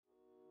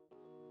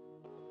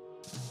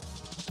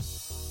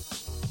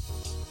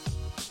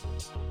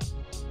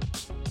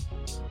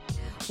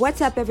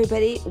What's up,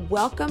 everybody?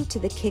 Welcome to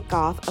the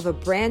kickoff of a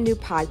brand new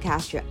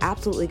podcast you're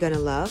absolutely going to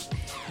love.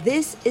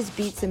 This is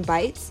Beats and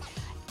Bytes,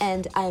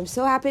 and I am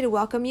so happy to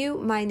welcome you.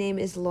 My name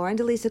is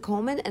Delisa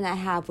Coleman, and I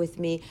have with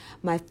me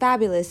my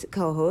fabulous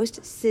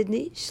co-host,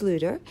 Sydney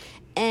Schluter.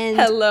 And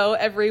hello,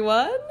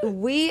 everyone.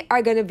 We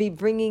are going to be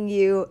bringing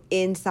you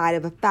inside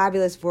of a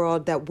fabulous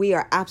world that we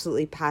are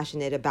absolutely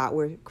passionate about.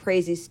 We're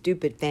crazy,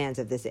 stupid fans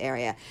of this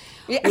area.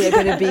 Yeah. We're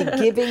going to be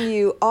giving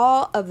you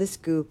all of the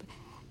scoop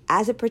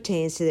as it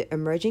pertains to the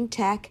emerging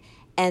tech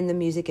and the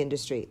music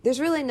industry. There's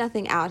really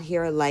nothing out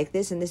here like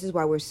this, and this is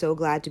why we're so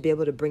glad to be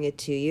able to bring it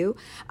to you.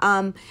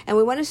 And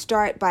we want to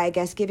start by, I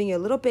guess, giving you a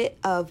little bit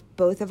of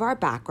both of our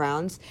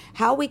backgrounds,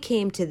 how we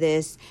came to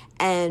this,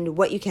 and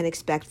what you can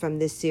expect from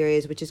this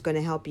series, which is going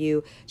to help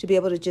you to be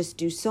able to just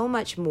do so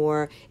much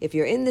more if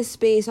you're in this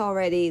space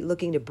already,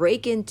 looking to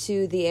break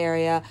into the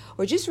area,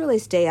 or just really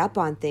stay up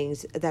on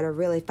things that are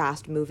really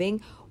fast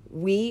moving.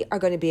 We are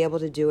going to be able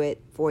to do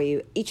it for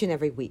you each and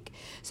every week.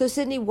 So,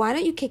 Sydney, why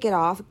don't you kick it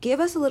off?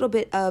 Give us a little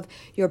bit of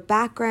your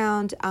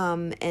background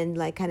and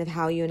like kind of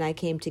how you and I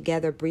came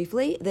together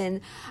briefly.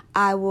 Then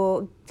I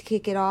will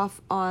kick it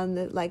off on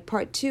the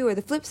part two or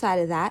the flip side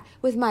of that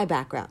with my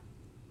background.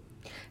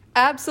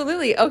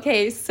 Absolutely.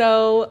 Okay,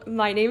 so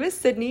my name is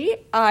Sydney.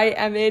 I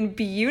am in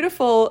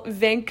beautiful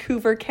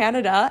Vancouver,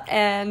 Canada,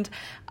 and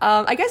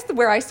I guess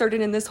where I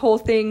started in this whole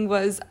thing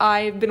was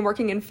I've been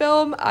working in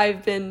film.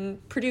 I've been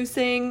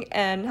producing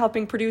and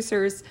helping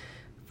producers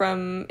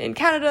from in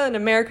Canada and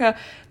America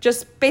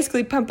just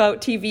basically pump out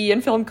TV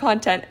and film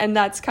content, and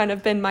that's kind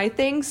of been my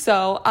thing.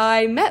 So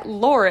I met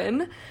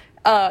Lauren,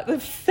 the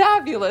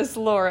fabulous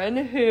Lauren,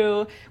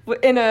 who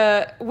in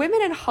a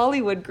Women in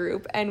Hollywood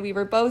group, and we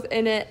were both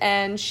in it,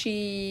 and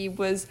she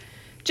was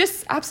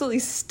just absolutely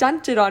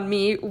stunted on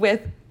me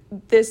with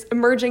this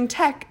emerging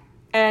tech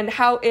and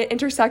how it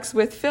intersects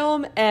with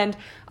film. And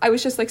I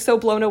was just so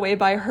blown away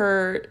by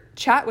her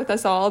chat with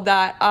us all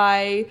that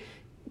I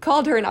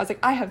called her and I was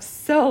like, I have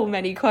so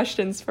many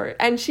questions for her.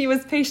 And she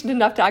was patient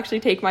enough to actually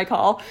take my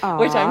call, Aww.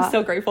 Which I'm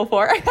so grateful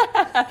for.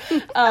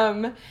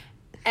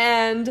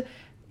 And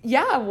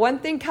yeah, one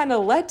thing kind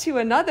of led to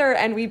another,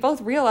 and we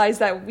both realized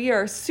that we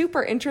are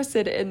super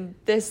interested in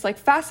this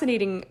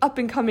fascinating up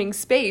and coming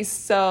space.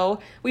 So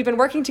we've been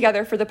working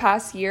together for the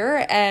past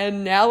year,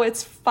 and now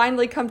it's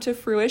finally come to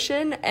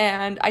fruition.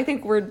 And I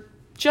think we're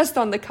just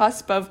on the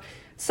cusp of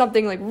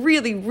something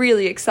really,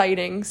 really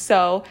exciting.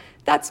 So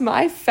that's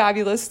my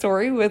fabulous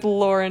story with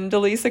Lauren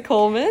Delisa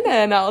Coleman,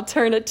 and I'll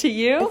turn it to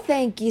you.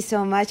 Thank you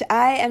so much.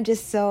 I am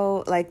just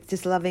so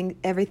just loving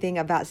everything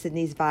about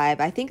Sydney's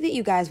vibe. I think that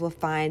you guys will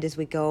find as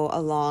we go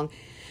along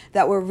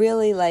that we're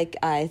really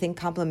I think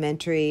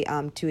complementary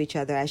to each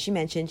other. As she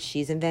mentioned,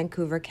 she's in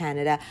Vancouver,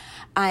 Canada.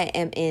 I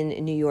am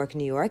in New York,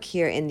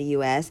 here in the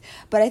US.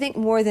 But I think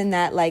more than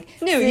that,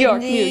 New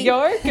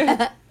York.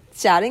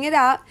 Shouting it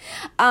out.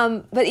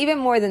 But even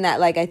more than that,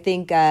 I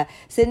think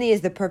Sydney is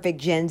the perfect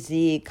Gen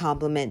Z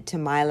complement to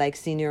my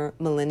senior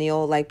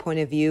millennial point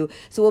of view.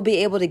 So we'll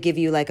be able to give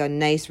you a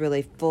nice,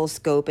 really full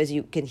scope. As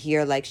you can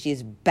hear,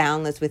 she's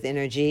boundless with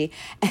energy.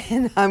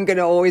 And I'm going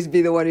to always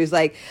be the one who's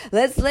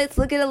let's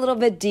look at a little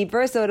bit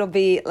deeper. So it'll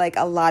be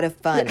a lot of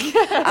fun.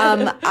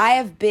 I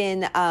have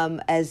been,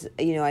 as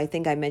I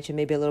think I mentioned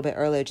maybe a little bit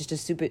earlier, just a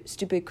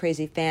stupid,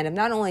 crazy fan of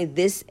not only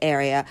this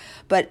area,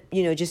 but,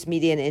 just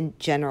media in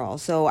general.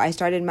 So I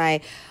started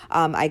my,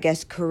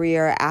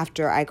 career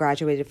after I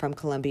graduated from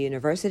Columbia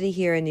University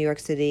here in New York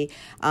City.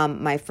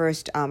 My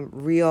first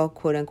real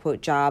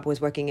quote-unquote job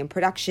was working in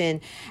production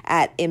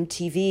at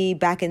MTV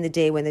back in the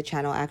day when the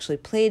channel actually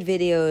played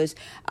videos.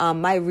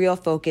 My real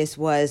focus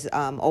was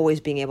always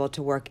being able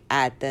to work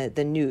at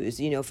the news.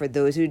 For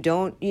those who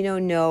don't,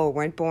 know or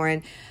weren't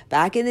born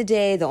back in the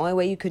day, the only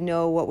way you could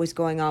know what was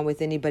going on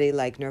with anybody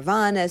like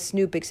Nirvana,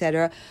 Snoop,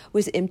 etc.,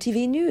 was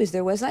MTV News.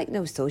 There was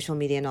no social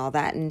media and all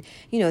that, and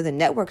the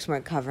networks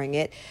weren't covering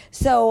it.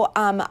 So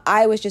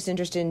I was just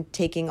interested in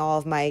taking all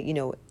of my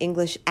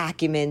English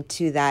acumen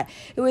to that.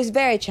 It was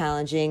very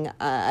challenging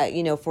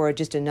for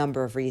just a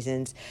number of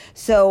reasons.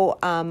 So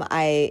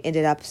I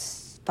ended up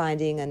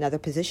finding another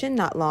position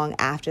not long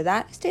after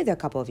that. I stayed there a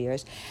couple of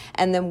years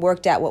and then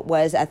worked at what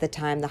was at the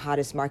time the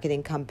hottest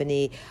marketing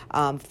company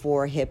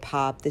for hip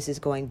hop. This is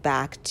going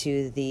back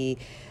to the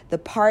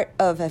part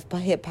of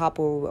hip hop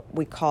where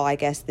we call, I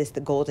guess, this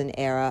the golden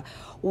era,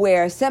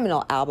 where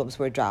seminal albums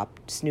were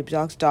dropped. Snoop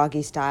Dogg's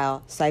Doggy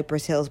Style,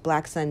 Cypress Hill's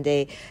Black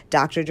Sunday,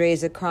 Dr. Dre's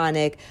The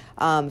Chronic,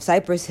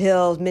 Cypress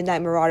Hill's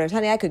Midnight Marauders.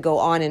 Honey, I could go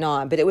on and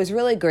on, but it was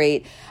really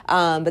great.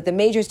 But the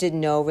majors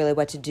didn't know really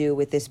what to do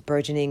with this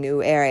burgeoning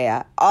new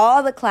area.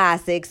 All the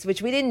classics,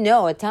 which we didn't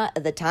know at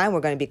the time were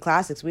going to be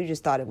classics. We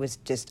just thought it was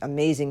just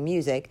amazing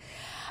music.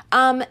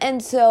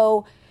 And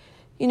so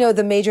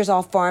the majors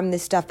all farmed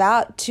this stuff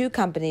out to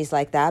companies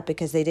like that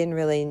because they didn't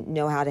really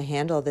know how to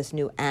handle this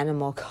new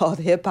animal called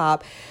hip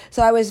hop.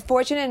 So I was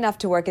fortunate enough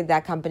to work at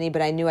that company,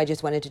 but I knew I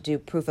just wanted to do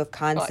proof of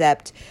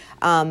concept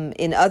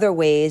in other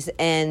ways.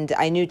 And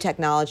I knew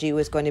technology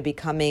was going to be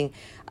coming,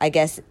 I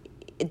guess,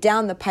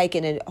 down the pike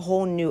in a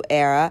whole new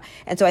era.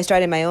 And so I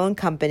started my own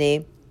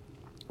company,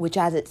 which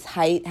at its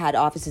height had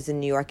offices in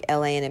New York,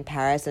 LA, and in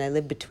Paris. And I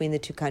lived between the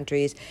two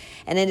countries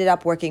and ended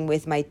up working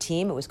with my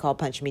team. It was called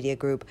Punch Media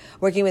Group,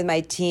 working with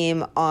my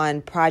team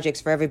on projects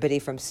for everybody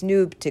from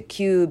Snoop to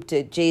Cube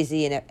to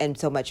Jay-Z and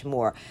so much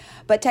more.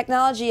 But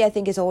technology, I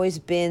think, has always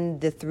been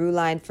the through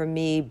line for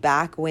me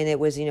back when it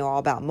was, all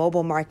about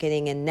mobile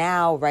marketing, and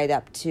now right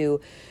up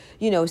to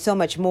so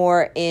much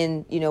more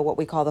in, what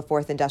we call the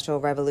fourth industrial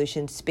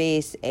revolution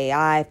space,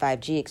 AI,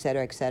 5G, et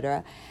cetera, et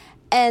cetera.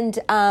 And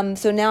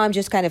so now I'm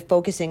just kind of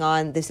focusing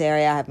on this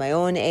area. I have my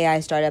own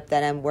AI startup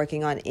that I'm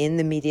working on in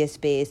the media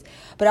space.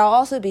 But I'll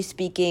also be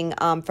speaking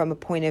from a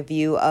point of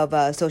view of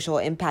a social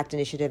impact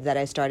initiative that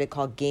I started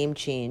called Game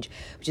Change,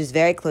 which is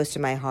very close to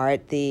my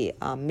heart. The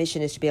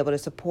mission is to be able to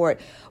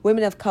support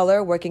women of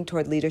color working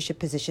toward leadership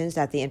positions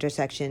at the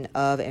intersection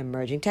of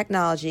emerging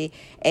technology,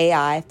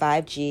 AI,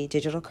 5G,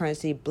 digital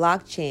currency,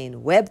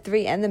 blockchain,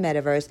 Web3, and the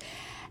Metaverse,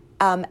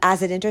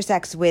 as it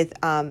intersects with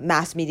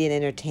mass media and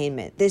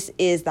entertainment. This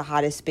is the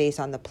hottest space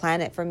on the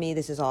planet for me.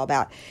 This is all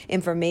about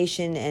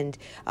information and,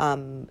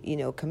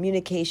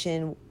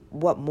 communication.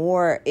 What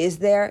more is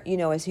there,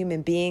 as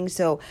human beings?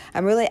 So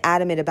I'm really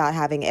adamant about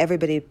having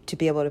everybody to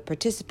be able to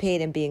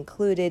participate and be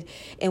included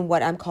in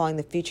what I'm calling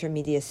the future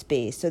media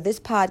space. So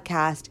this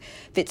podcast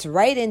fits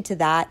right into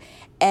that.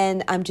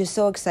 And I'm just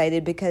so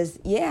excited because,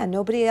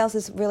 nobody else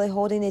is really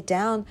holding it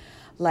down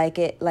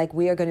like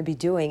we are going to be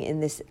doing in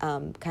this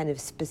kind of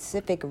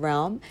specific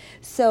realm.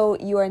 So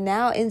you are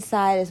now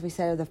inside, as we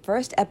said, of the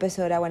first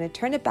episode. I want to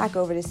turn it back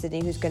over to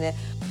Sydney, who's going to...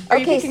 Are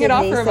you kicking it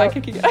off or am I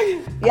kicking it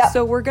off? Yeah.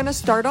 So we're going to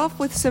start off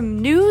with some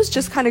news,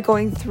 just kind of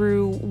going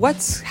through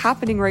what's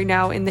happening right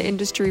now in the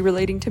industry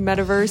relating to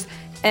Metaverse.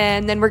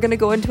 And then we're going to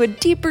go into a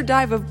deeper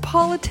dive of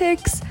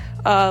politics,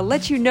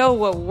 let you know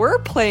what we're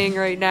playing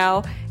right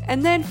now,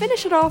 and then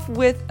finish it off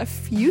with a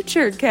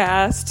future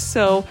cast.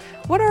 So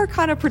what our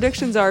kind of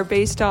predictions are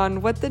based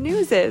on what the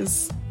news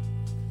is.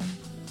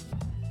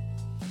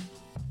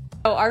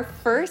 So our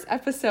first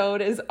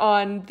episode is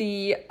on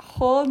the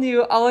whole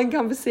new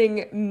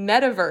all-encompassing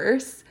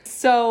Metaverse.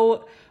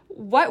 So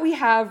what we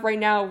have right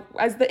now,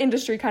 as the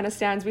industry kind of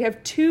stands, we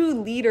have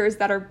two leaders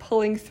that are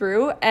pulling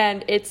through,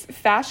 and it's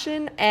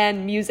fashion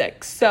and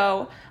music.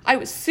 So I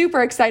was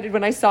super excited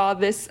when I saw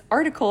this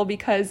article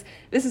because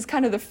this is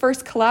kind of the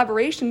first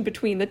collaboration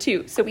between the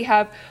two. So we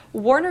have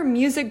Warner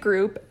Music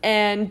Group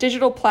and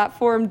digital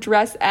platform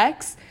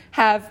DressX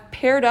have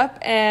paired up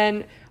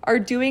and are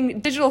doing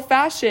digital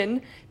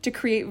fashion to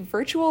create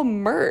virtual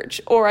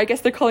merch, or I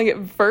guess they're calling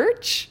it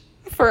Virch,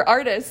 for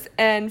artists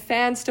and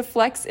fans to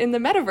flex in the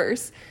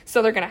metaverse.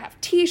 So they're going to have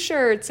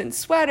t-shirts and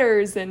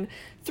sweaters and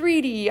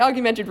 3D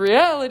augmented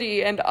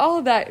reality and all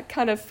of that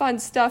kind of fun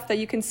stuff that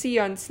you can see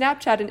on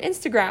Snapchat and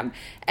Instagram.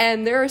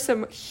 And there are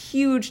some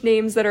huge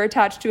names that are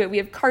attached to it. We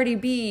have Cardi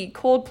B,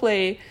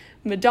 Coldplay,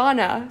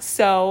 Madonna.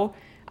 So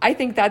I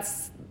think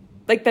that's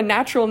like the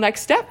natural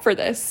next step for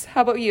this.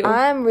 How about you?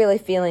 I'm really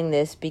feeling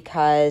this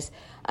because,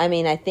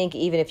 I think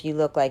even if you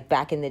look like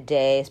back in the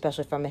day,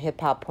 especially from a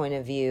hip hop point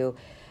of view,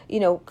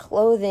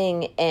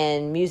 clothing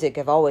and music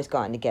have always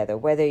gone together,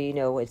 whether,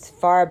 it's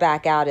far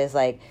back out as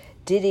like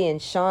Diddy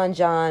and Sean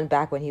John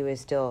back when he was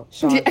still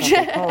Sean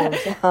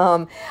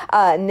Combs,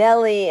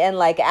 Nelly and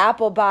like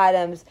Apple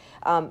Bottoms,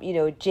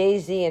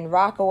 Jay-Z and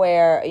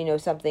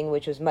Rockaware, something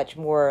which was much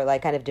more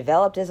like kind of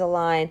developed as a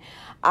line.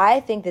 I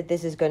think that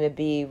this is going to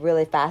be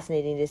really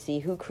fascinating to see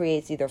who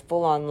creates either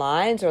full-on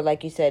lines or,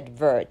 like you said,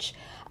 Virch.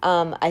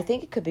 I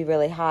think it could be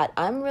really hot.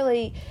 I'm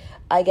really,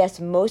 I guess,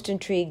 most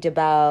intrigued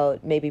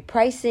about maybe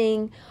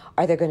pricing.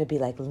 Are there going to be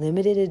like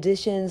limited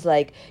editions?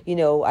 Like, I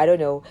don't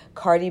know,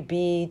 Cardi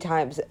B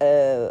times,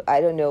 I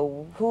don't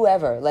know,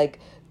 whoever, like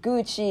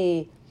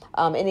Gucci,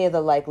 any of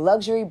the like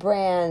luxury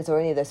brands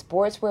or any of the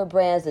sportswear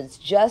brands that's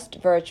just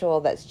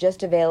virtual, that's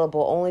just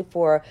available only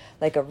for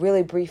like a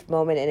really brief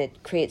moment and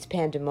it creates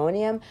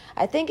pandemonium.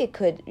 I think it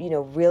could,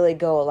 really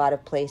go a lot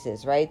of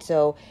places, right?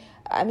 So,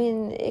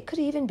 it could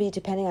even be,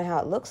 depending on how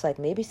it looks like,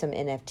 maybe some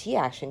NFT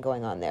action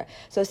going on there.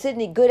 So,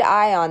 Sydney, good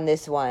eye on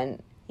this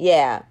one.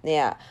 Yeah.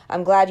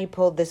 I'm glad you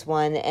pulled this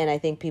one, and I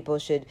think people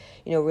should,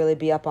 really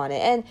be up on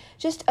it. And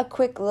just a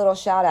quick little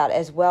shout out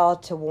as well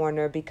to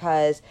Warner,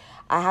 because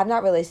I have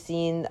not really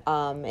seen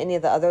any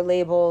of the other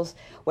labels,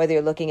 whether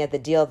you're looking at the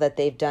deal that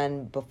they've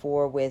done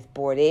before with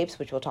Bored Apes,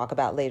 which we'll talk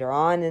about later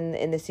on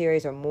in the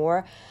series or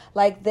more.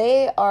 Like,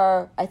 they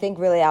are, I think,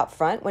 really out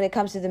front when it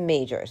comes to the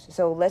majors.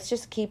 So let's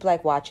just keep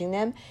watching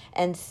them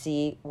and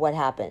see what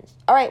happens.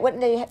 All right, what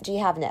do you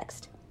have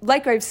next?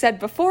 Like I've said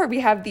before, we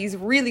have these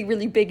really,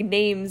 really big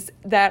names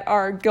that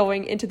are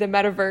going into the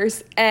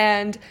metaverse,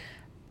 and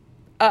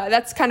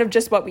that's kind of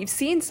just what we've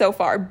seen so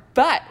far.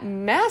 But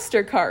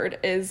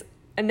MasterCard is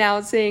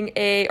announcing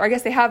or I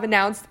guess they have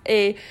announced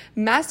a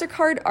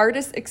MasterCard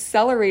Artist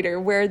Accelerator,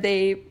 where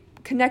they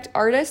connect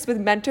artists with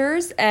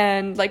mentors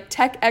and like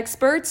tech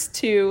experts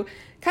to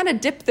kind of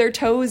dip their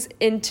toes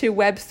into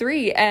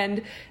Web3,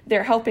 and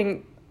they're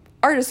helping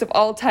artists of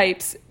all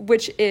types,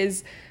 which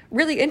is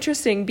really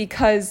interesting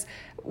because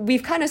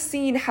we've kind of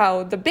seen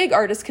how the big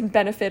artists can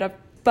benefit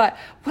But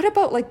what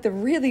about like the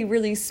really,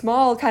 really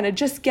small, kind of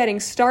just getting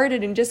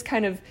started and just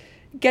kind of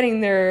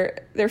getting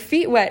their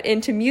feet wet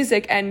into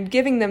music and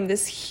giving them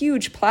this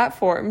huge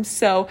platform?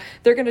 So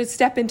they're going to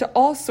step into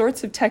all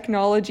sorts of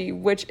technology,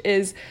 which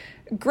is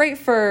great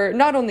for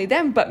not only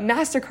them, but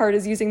MasterCard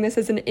is using this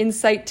as an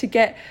insight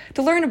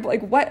to learn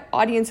like what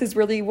audiences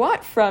really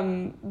want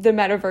from the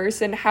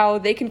metaverse and how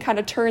they can kind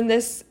of turn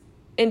this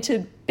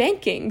into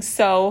banking.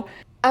 So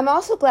I'm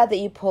also glad that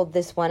you pulled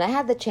this one. I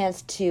had the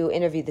chance to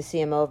interview the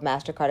CMO of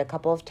MasterCard a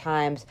couple of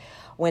times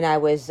when I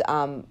was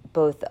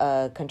both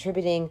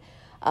contributing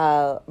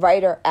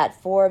writer at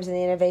Forbes in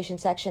the innovation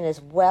section, as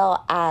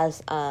well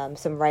as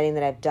some writing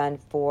that I've done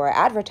for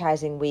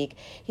Advertising Week.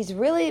 He's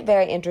really a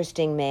very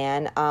interesting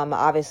man,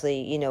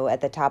 obviously,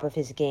 at the top of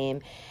his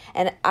game.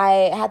 And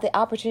I had the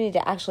opportunity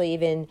to actually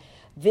even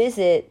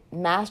visit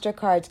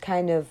MasterCard's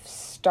kind of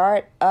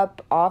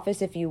start-up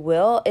office, if you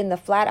will, in the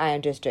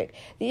Flatiron District.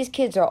 These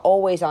kids are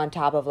always on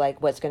top of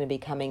like what's going to be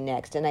coming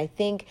next. And I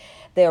think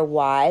they're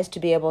wise to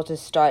be able to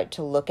start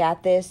to look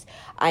at this.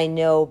 I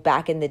know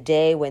back in the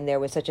day when there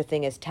was such a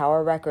thing as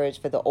Tower Records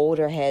for the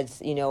older heads,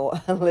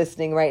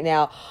 listening right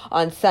now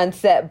on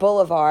Sunset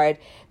Boulevard,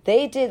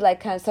 they did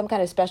like some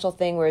kind of special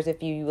thing, whereas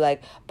if you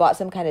like bought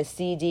some kind of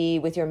CD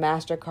with your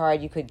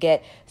MasterCard, you could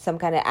get some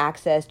kind of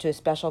access to a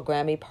special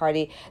Grammy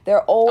party.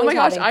 They're always, oh my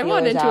gosh, I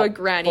want into a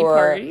Grammy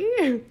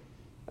party.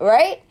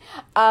 Right?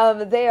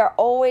 They are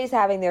always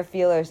having their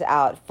feelers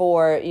out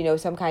for,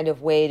 some kind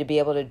of way to be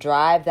able to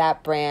drive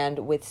that brand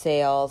with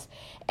sales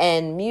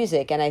and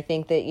music. And I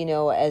think that,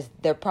 as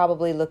they're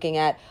probably looking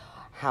at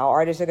how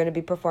artists are going to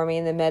be performing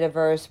in the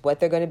metaverse, what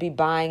they're going to be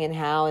buying and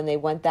how, and they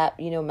want that,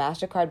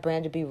 MasterCard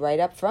brand to be right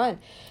up front.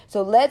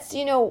 So let's,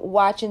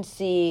 watch and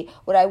see.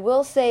 What I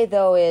will say,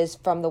 though, is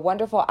from the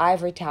wonderful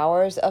ivory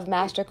towers of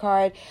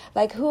MasterCard,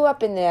 like who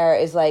up in there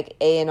is like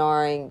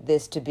A&Ring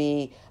this to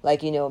be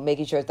like,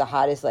 making sure it's the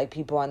hottest like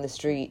people on the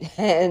street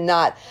and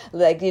not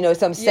like,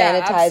 some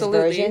sanitized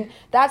version.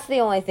 That's the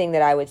only thing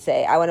that I would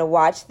say. I want to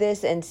watch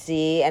this and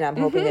see, and I'm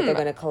hoping that they're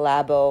going to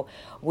collabo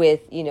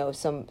with,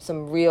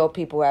 some real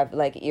people who have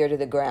like ear to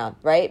the ground,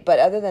 right? But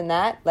other than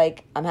that,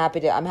 like I'm happy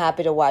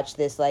to watch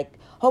this like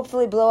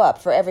hopefully blow up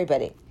for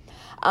everybody.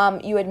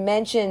 You had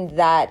mentioned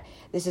that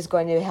this is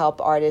going to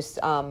help artists,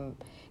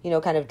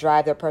 kind of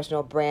drive their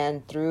personal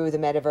brand through the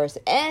metaverse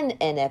and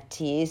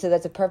NFTs. So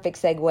that's a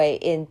perfect segue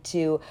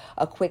into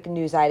a quick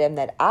news item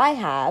that I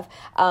have.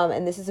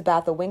 And this is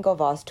about the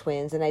Winklevoss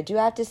twins. And I do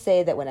have to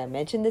say that when I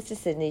mentioned this to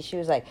Sydney, she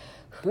was like,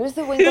 who's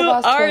the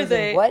Winklevoss twins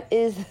and what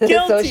is the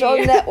social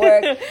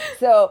network?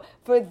 So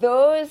for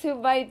those who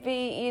might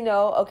be,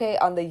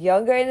 on the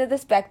younger end of the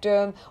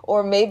spectrum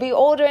or maybe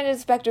older end of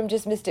the spectrum,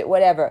 just missed it,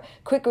 whatever.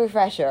 Quick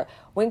refresher.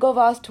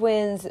 Winklevoss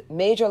twins,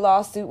 major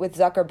lawsuit with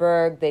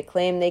Zuckerberg. They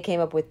claim they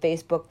came up with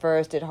Facebook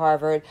first at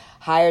Harvard,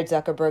 hired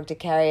Zuckerberg to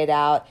carry it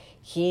out.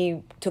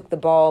 He took the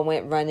ball and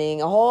went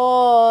running, a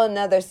whole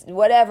another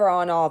whatever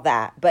on all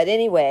that. But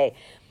anyway,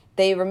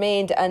 they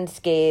remained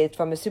unscathed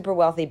from a super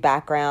wealthy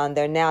background.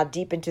 They're now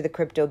deep into the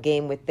crypto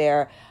game with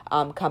their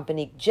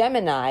company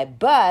Gemini,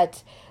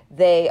 but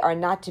they are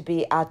not to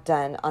be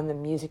outdone on the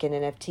music and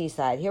NFT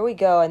side. Here we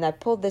go, and I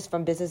pulled this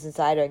from Business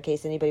Insider in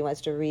case anybody wants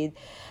to read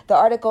the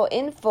article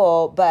in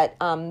full, but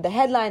the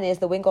headline is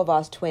the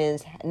Winklevoss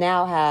twins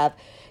now have,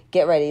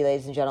 get ready,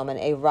 ladies and gentlemen,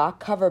 a rock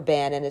cover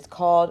band, and it's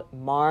called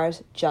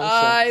Mars Junction.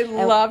 I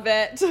love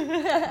it.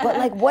 But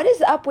like, what is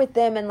up with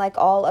them and like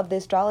all of the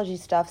astrology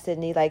stuff,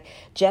 Sydney? Like,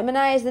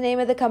 Gemini is the name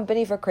of the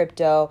company for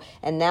crypto,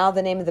 and now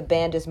the name of the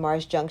band is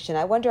Mars Junction.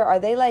 I wonder, are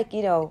they like,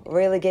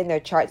 really getting their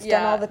charts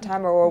done all the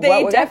time, or what?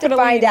 We're going to have to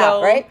find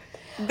out, right?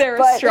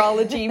 Their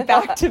astrology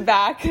back to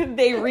back.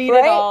 They read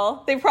it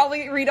all. They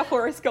probably read a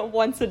horoscope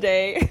once a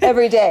day.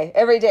 Every day,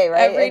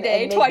 right? Every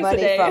day, and twice make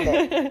money a day. From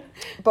it.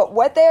 But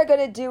what they're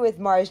going to do with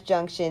Mars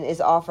Junction is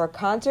offer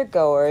concert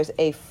goers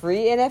a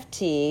free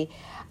NFT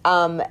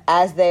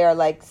as they are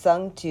like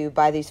sung to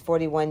by these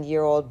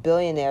 41-year-old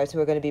billionaires who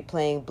are going to be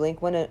playing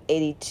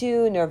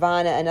Blink-182,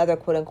 Nirvana, and other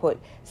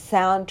quote-unquote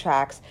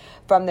soundtracks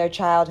from their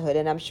childhood.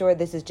 And I'm sure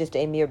this is just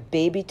a mere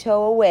baby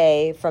toe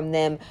away from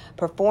them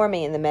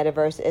performing in the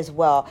metaverse as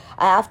well.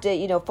 I have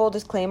to, full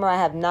disclaimer, I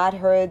have not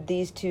heard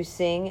these two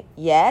sing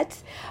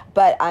yet,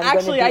 but I'm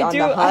going to be on the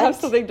hunt. I have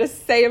something to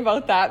say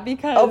about that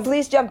because... Oh,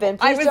 please jump in.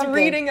 I was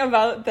reading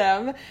about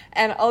them,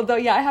 and although,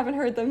 I haven't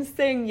heard them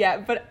sing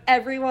yet, but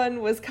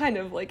everyone was kind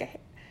of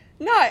like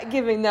not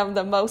giving them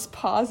the most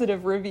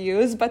positive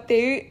reviews, but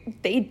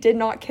they did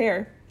not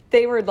care.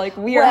 They were like,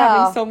 we are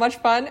having so much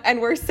fun, and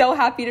we're so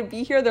happy to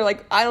be here. They're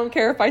like, I don't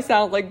care if I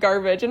sound like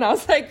garbage. And I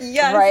was like,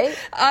 yes, right?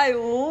 I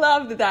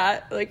loved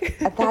that. Like,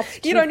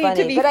 that's you don't need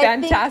to be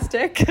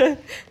fantastic.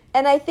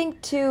 And I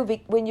think, too,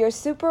 when you're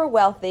super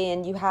wealthy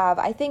and you have,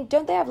 I think,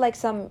 don't they have like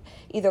some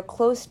either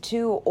close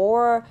to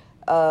or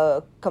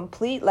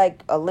complete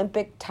like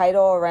Olympic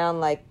title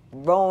around like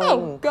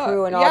rowing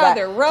crew and all that.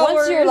 They're rowers.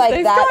 Once you're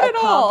like that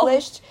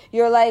accomplished,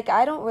 you're like,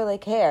 I don't really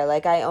care.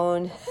 Like I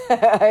own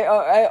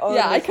I own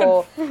this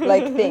whole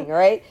like thing,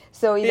 right?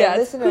 So either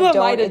listen or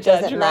don't, it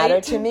doesn't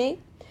matter to me.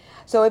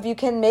 So if you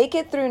can make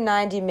it through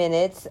 90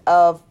 minutes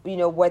of,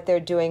 what they're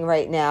doing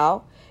right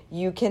now,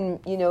 you can,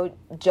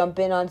 jump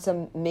in on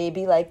some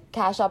maybe like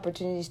cash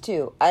opportunities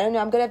too. I don't know.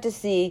 I'm going to have to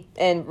see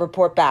and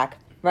report back,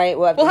 right?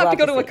 We'll have to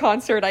go to a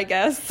concert, I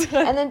guess.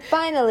 And then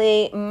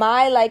finally,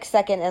 my like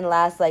second and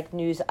last like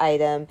news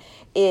item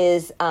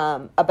is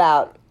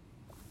about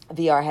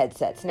VR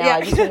headsets. Now,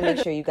 I just want to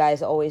make sure you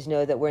guys always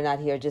know that we're not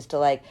here just to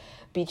like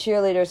be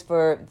cheerleaders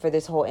for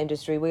this whole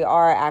industry. We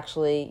are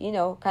actually,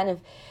 kind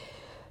of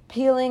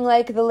peeling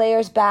like the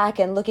layers back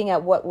and looking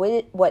at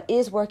what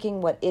is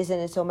working, what isn't,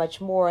 and so much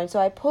more. And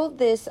so I pulled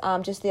this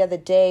just the other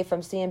day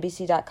from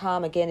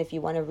CNBC.com, again, if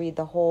you want to read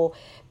the whole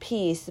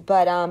piece.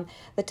 But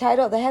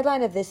the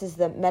headline of this is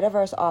 "The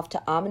Metaverse Off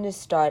to Ominous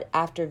Start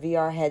After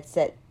VR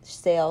Headset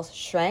Sales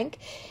Shrank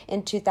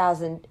in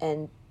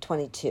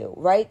 2022,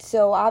 right?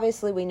 So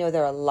obviously we know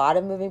there are a lot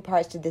of moving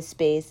parts to this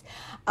space,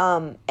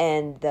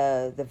 and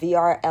the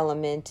VR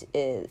element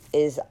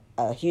is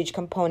a huge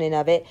component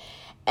of it.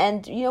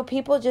 And,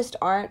 people just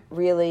aren't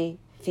really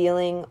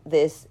feeling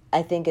this,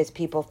 I think, as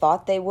people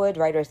thought they would,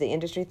 right? Or as the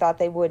industry thought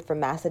they would for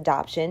mass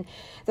adoption.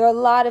 There are a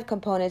lot of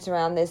components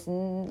around this,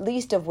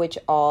 least of which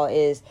all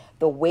is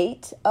the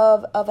weight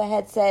of a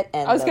headset.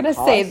 And I was going to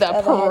say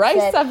the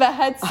price of a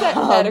headset,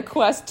 Meta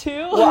Quest 2.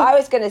 Well, I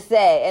was going to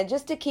say, and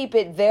just to keep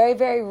it very,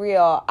 very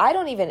real, I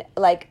don't even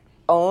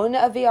own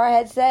a VR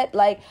headset,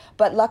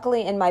 but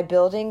luckily in my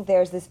building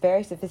there's this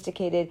very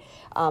sophisticated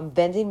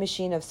vending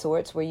machine of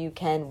sorts where you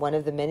can, one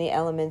of the many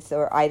elements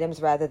or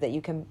items rather that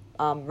you can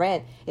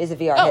rent is a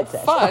VR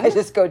headset. Fun. So I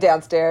just go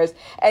downstairs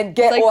and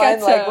get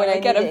one when I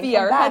get a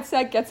VR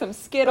headset, get some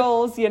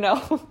Skittles, get a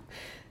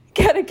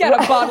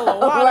bottle of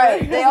water.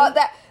 Right.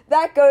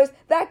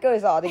 That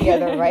goes all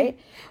together, right?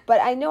 But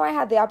I know I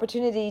had the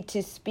opportunity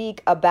to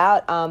speak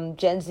about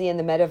Gen Z and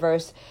the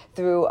metaverse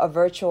through a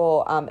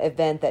virtual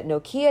event that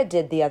Nokia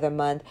did the other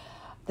month.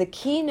 The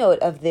keynote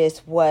of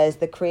this was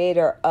the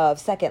creator of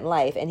Second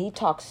Life, and he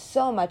talks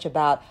so much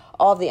about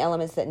all the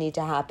elements that need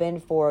to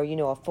happen for,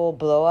 a full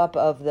blow up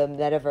of the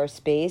metaverse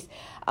space,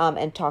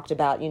 and talked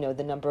about,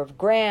 the number of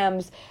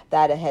grams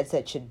that a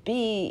headset should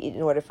be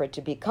in order for it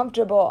to be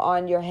comfortable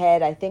on your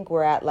head. I think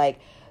we're at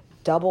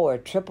double or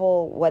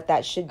triple what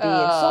that should be,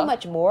 and so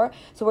much more.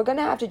 So we're going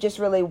to have to just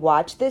really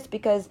watch this,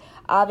 because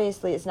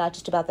obviously it's not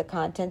just about the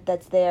content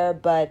that's there,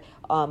 but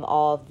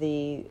all of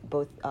the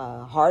both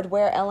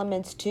hardware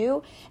elements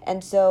too.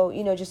 And so,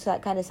 just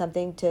that kind of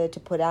something to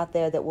put out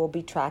there that we'll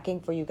be tracking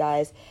for you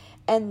guys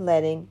and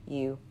letting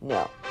you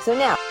know. So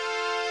now.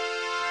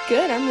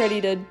 Good. I'm ready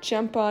to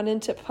jump on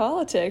into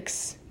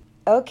politics.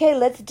 Okay,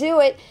 let's do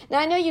it. Now,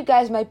 I know you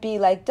guys might be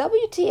like,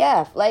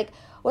 WTF?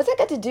 What's that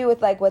got to do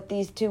with what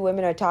these two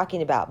women are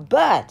talking about?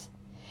 But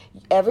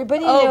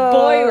everybody knows. Oh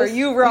boy, were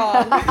you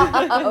wrong.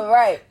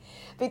 Right.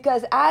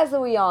 Because as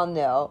we all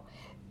know,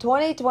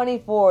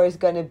 2024 is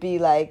going to be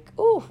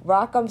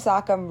rock'em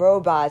sock'em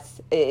robots,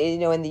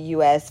 in the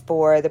U.S.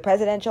 for the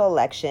presidential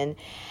election.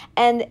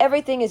 And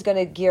everything is going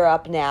to gear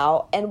up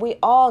now. And we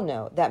all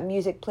know that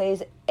music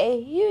plays a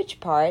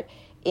huge part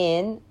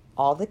in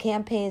all the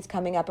campaigns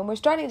coming up, and we're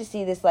starting to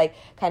see this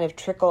kind of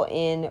trickle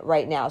in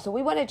right now. So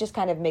we want to just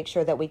kind of make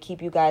sure that we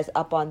keep you guys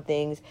up on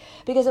things,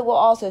 because it will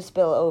also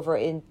spill over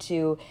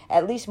into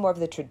at least more of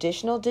the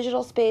traditional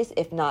digital space,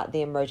 if not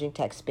the emerging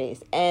tech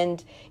space.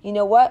 And you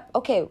know what?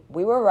 Okay,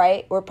 we were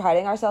right. We're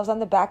patting ourselves on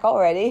the back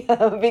already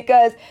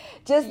because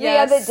just the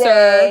other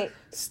day,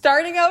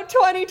 starting out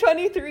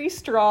 2023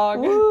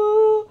 strong.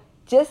 Woo,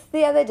 just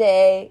the other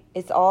day,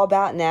 it's all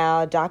about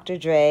now, Dr.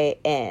 Dre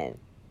and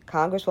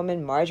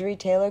Congresswoman Marjorie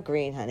Taylor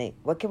Greene, honey.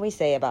 What can we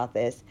say about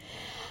this?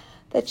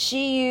 That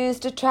she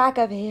used a track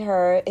of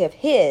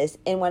his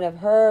in one of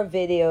her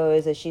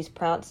videos as she's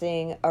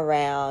prancing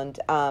around,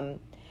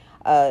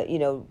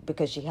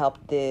 because she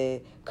helped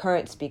the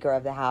current Speaker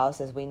of the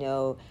House. As we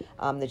know,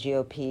 the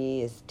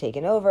GOP is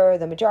taking over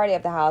the majority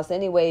of the House.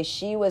 Anyway,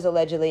 she was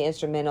allegedly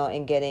instrumental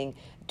in getting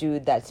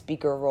Dude that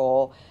speaker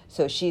role.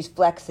 So she's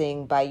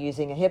flexing by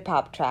using a hip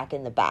hop track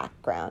in the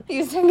background.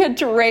 Using a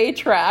Dre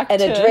track.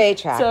 And a Dre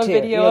track, too. So a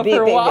video of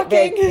her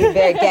walking.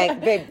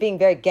 Being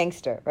very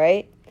gangster,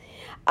 right?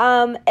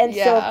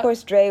 So, of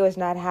course, Dre was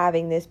not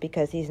having this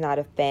because he's not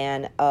a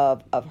fan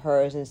of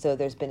hers. And so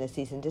there's been a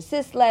cease and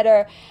desist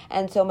letter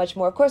and so much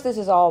more. Of course, this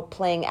is all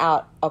playing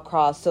out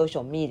across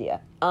social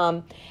media.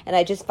 And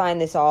I just find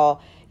this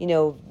all,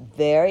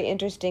 very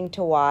interesting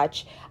to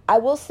watch. I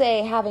will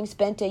say, having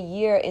spent a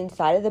year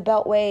inside of the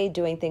Beltway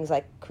doing things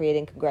like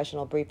creating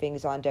congressional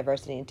briefings on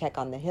diversity and tech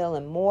on the Hill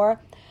and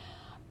more,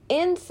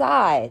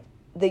 inside,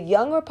 the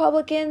young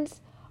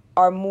Republicans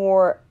are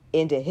more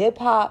into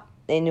hip-hop.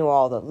 They knew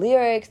all the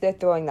lyrics. They're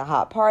throwing the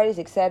hot parties,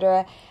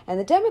 etc. And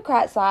the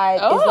Democrat side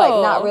is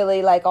not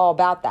really all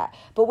about that.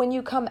 But when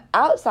you come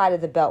outside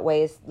of the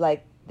Beltway, it's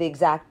the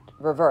exact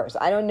reverse.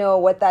 I don't know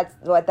what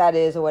that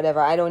is or whatever.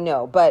 I don't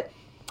know. But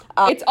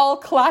it's all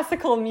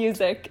classical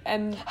music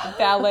and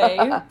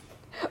ballet.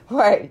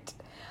 Right.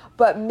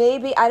 But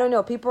maybe, I don't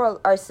know,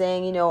 people are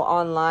saying,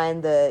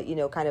 online,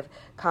 the, kind of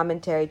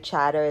commentary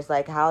chatter is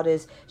like, how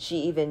does she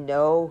even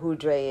know who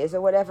Dre is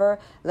or whatever?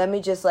 Let me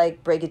just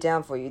like break it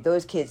down for you.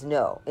 Those kids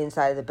know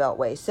inside of the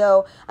Beltway.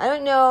 So I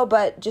don't know,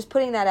 but just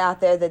putting that out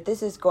there, that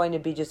this is going to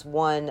be just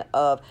one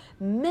of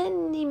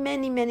many,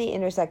 many, many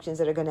intersections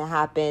that are going to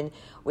happen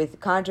with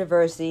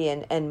controversy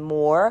and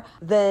more.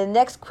 The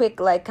next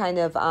quick, like, kind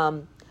of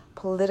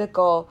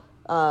political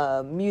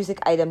music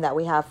item that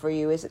we have for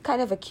you is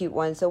kind of a cute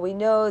one. So we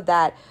know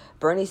that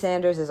Bernie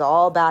Sanders is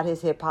all about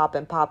his hip hop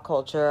and pop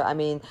culture. I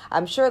mean,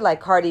 I'm sure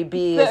like Cardi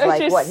B is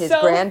like what, his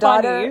so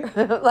granddaughter?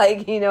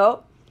 Like,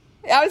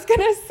 I was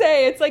gonna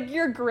say, it's like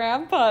your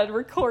grandpa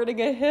recording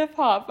a hip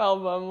hop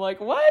album. Like,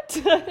 what?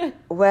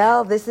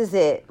 Well, this is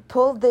it.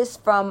 Pulled this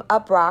from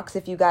Up Rocks.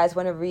 If you guys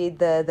want to read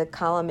the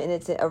column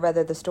or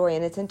rather the story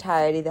in its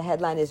entirety, the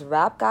headline is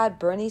 "Rap God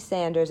Bernie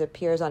Sanders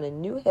appears on a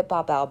new hip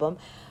hop album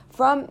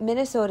from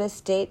Minnesota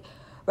State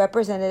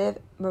Representative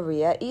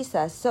Maria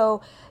Issa."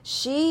 So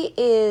she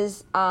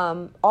is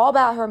all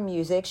about her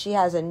music. She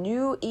has a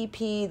new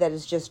EP that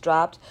is just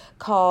dropped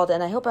called,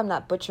 and I hope I'm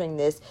not butchering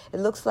this, it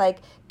looks like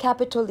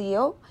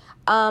Capitolio.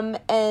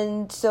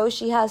 And so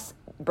she has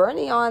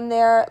Bernie on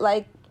there,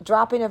 like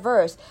dropping a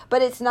verse,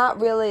 but it's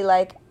not really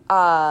like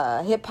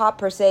hip hop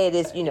per se. It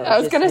is, I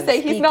was gonna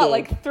say, he's not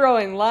like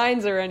throwing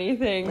lines or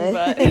anything,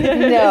 but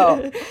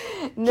no,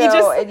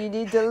 and you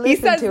need to listen to it. He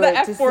says the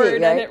F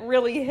word, right? and it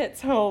really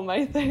hits home,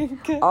 I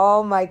think.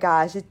 Oh my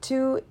gosh, it's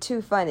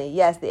too funny.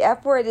 Yes, the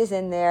F word is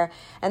in there,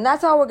 and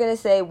that's all we're gonna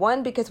say.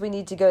 One, because we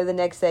need to go to the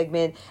next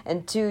segment,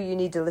 and two, you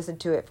need to listen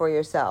to it for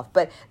yourself.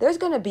 But there's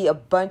gonna be a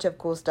bunch of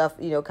cool stuff,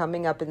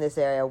 coming up in this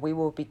area. We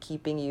will be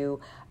keeping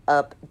you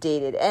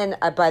updated. And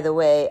by the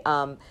way,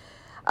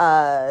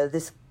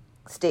 this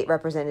state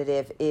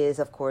representative is,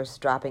 of course,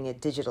 dropping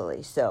it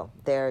digitally. So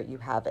there you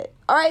have it.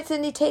 All right,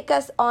 Sydney, take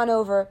us on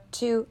over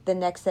to the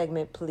next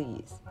segment,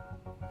 please.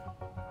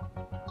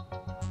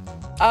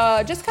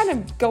 Just kind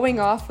of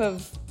going off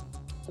of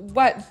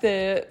what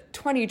the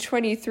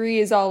 2023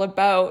 is all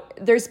about,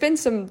 there's been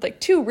some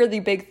two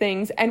really big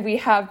things, and we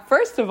have,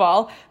 first of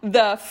all,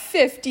 the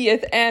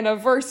 50th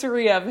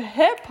anniversary of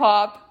hip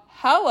hop.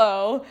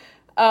 Hello.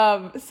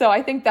 So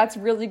I think that's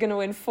really going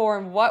to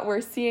inform what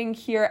we're seeing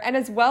here. And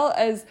as well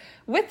as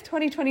with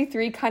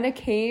 2023 kind of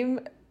came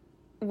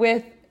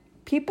with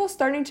people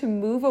starting to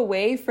move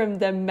away from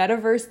the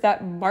metaverse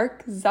that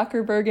Mark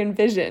Zuckerberg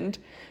envisioned,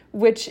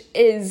 which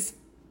is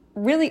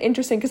really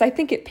interesting because I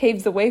think it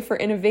paves the way for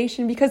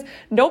innovation because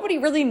nobody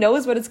really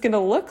knows what it's going to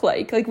look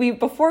like.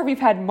 Before we've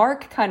had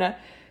Mark kind of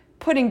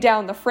putting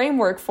down the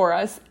framework for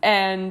us,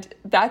 and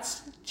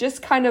that's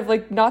just kind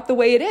of not the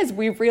way it is.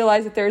 We've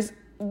realized that there's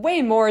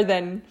way more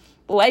than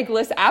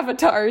legless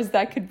avatars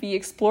that could be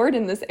explored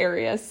in this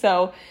area.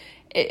 So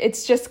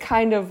it's just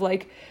kind of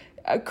like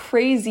a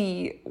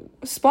crazy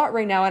spot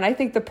right now. And I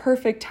think the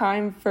perfect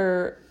time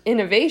for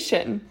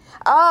innovation.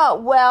 Oh,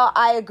 well,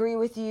 I agree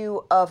with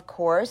you, of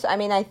course. I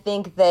mean, I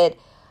think that,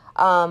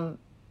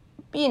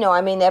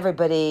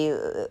 everybody,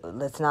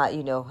 let's not,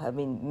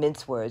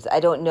 mince words.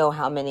 I don't know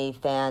how many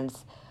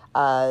fans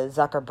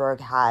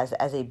Zuckerberg has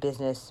as a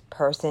business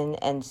person,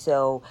 and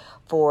so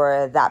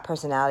for that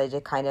personality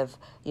to kind of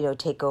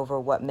take over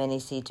what many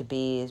see to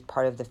be as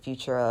part of the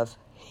future of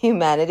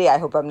humanity, I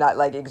hope I'm not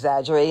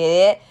exaggerating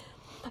it.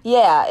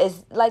 Yeah,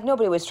 it's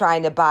nobody was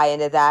trying to buy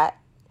into that.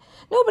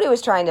 Nobody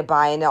was trying to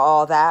buy into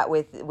all that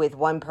with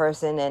one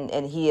person,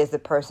 and he is the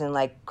person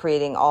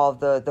creating all of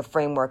the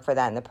framework for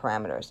that and the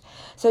parameters.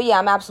 So yeah,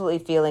 I'm absolutely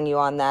feeling you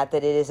on that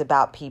it is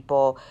about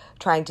people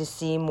trying to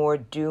see more,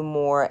 do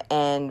more,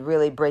 and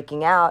really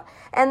breaking out.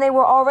 And they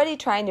were already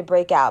trying to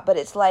break out, but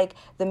it's like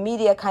the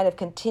media kind of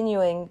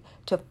continuing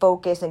to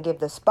focus and give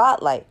the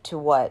spotlight to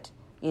what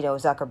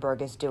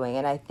Zuckerberg is doing.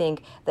 And I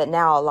think that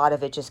now a lot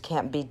of it just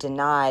can't be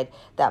denied,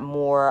 that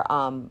more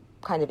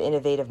kind of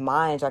innovative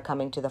minds are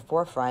coming to the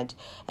forefront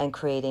and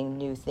creating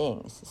new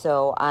things.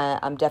 So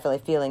I'm definitely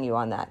feeling you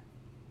on that.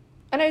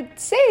 And I'd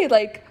say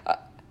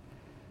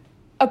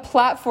a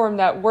platform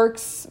that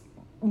works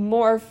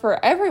more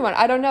for everyone.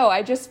 I don't know.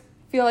 I just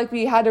feel like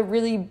we had a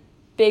really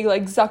big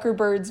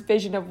Zuckerberg's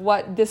vision of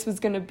what this was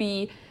going to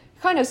be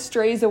kind of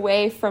strays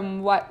away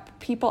from what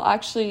people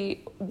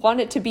actually want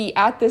it to be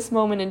at this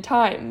moment in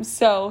time.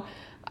 So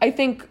I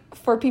think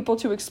for people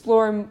to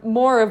explore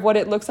more of what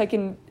it looks like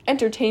in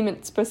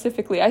entertainment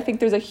specifically, I think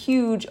there's a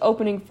huge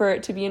opening for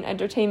it to be in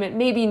entertainment.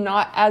 Maybe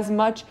not as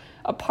much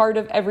a part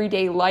of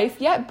everyday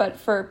life yet, but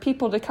for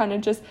people to kind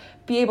of just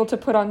be able to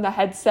put on the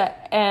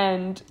headset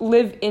and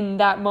live in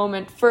that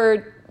moment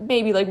for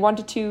maybe 1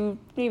 to 2,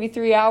 maybe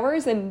 3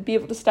 hours and be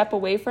able to step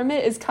away from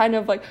it is kind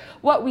of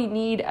what we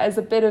need as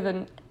a bit of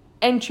an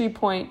entry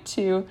point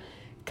to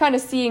kind of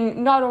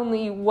seeing not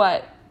only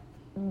what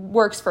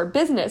works for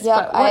business,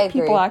 but what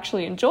people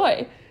actually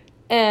enjoy.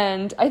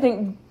 And I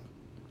think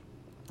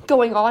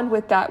going on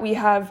with that, we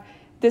have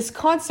this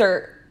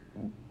concert.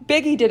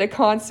 Biggie did a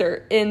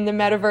concert in the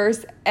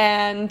Metaverse,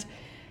 and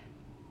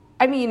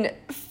I mean,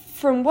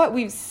 from what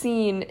we've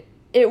seen,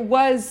 it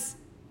was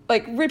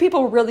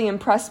people were really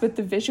impressed with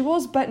the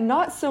visuals, but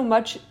not so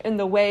much in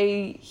the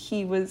way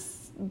he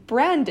was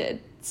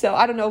branded. So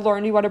I don't know,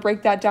 Lauren, you want to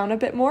break that down a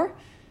bit more?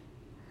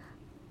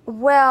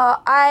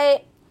 Well,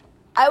 I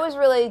was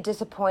really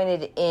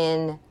disappointed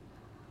in,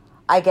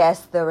 I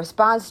guess, the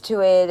response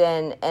to it,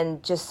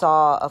 and just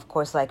saw, of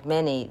course, like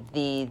many,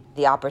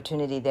 the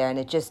opportunity there, and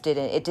it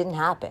didn't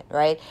happen,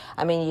 right?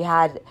 I mean, you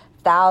had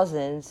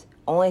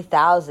only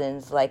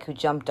thousands, like, who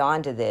jumped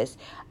onto this.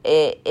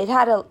 It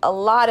had a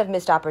lot of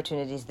missed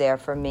opportunities there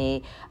for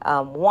me.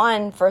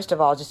 One, first of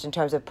all, just in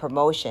terms of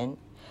promotion.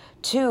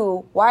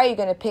 Two, why are you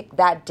going to pick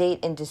that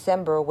date in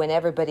December when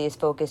everybody is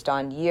focused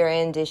on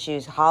year-end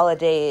issues,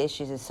 holiday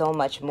issues, and so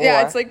much more?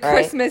 Yeah, it's like right?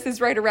 Christmas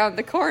is right around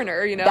the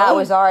corner, you know? That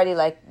was already,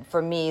 like,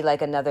 for me,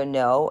 like, another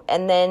no.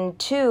 And then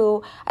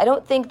two, I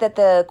don't think that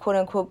the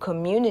quote-unquote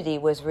community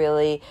was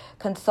really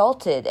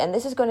consulted. And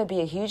this is going to be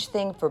a huge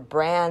thing for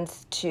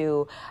brands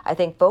to, I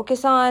think,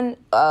 focus on,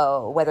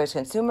 whether it's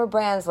consumer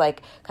brands,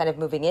 like, kind of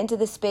moving into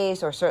the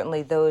space, or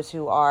certainly those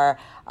who are,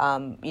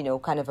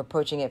 kind of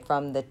approaching it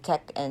from the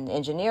tech and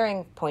engineering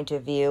point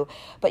of view.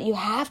 But you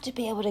have to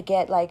be able to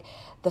get, like,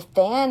 the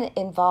fan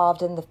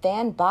involved and the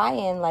fan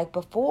buy-in like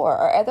before,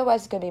 or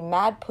otherwise it's going to be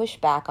mad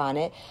pushback on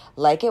it,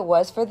 like it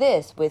was for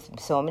this, with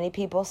so many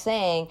people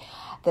saying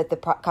that the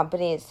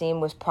company, it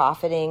seemed, was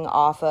profiting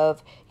off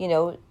of,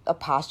 a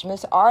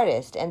posthumous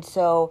artist. And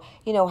so,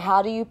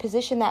 how do you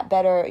position that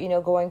better,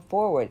 going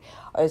forward?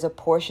 Or is a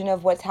portion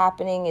of what's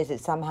happening, is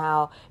it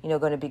somehow,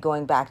 going to be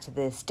going back to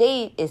the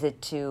estate? Is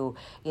it to,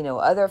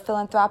 other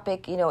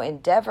philanthropic,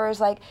 endeavors?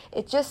 Like,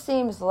 it just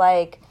seems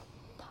like,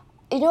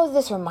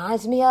 this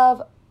reminds me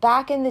of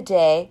back in the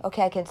day.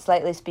 Okay, I can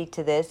slightly speak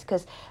to this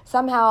because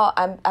somehow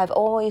I've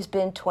always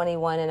been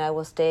 21 and I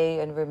will stay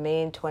and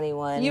remain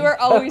 21. You are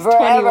always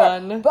forever.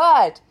 21.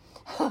 But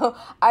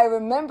I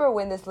remember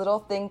when this little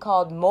thing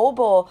called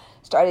mobile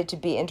started to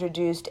be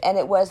introduced, and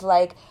it was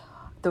like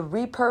the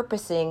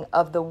repurposing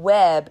of the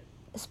web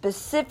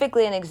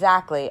specifically and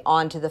exactly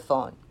onto the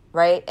phone,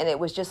 right? And it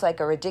was just like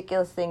a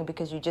ridiculous thing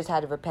because you just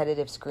had a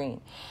repetitive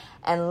screen.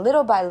 And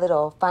little by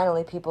little,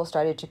 finally, people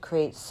started to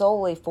create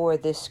solely for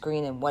this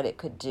screen and what it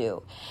could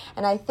do.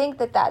 And I think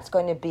that that's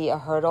going to be a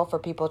hurdle for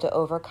people to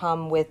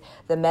overcome with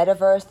the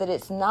metaverse, that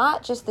it's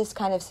not just this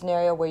kind of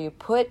scenario where you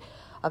put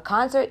a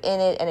concert in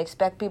it and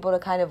expect people to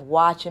kind of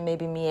watch and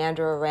maybe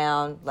meander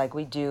around like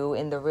we do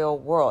in the real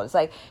world. It's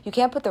like you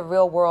can't put the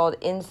real world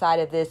inside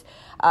of this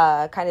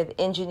kind of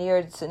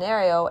engineered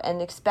scenario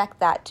and expect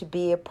that to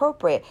be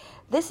appropriate.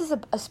 This is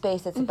a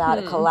space that's about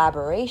a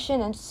collaboration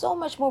and so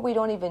much more we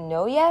don't even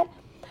know yet.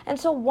 And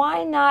so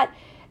why not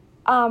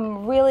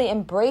really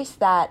embrace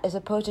that as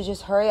opposed to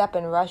just hurry up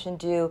and rush and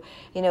do,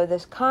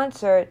 this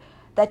concert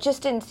that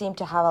just didn't seem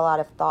to have a lot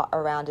of thought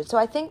around it. So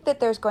I think that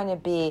there's going to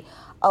be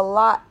a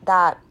lot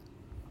that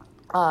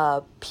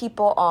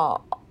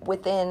people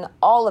within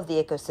all of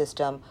the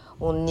ecosystem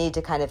will need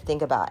to kind of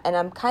think about. And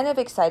I'm kind of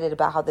excited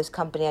about how this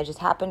company, I just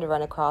happened to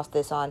run across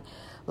this on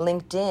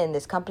LinkedIn,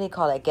 this company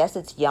called, I guess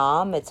it's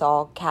YOM, it's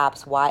all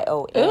caps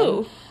YOM,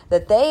 Ooh.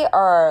 that they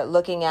are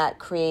looking at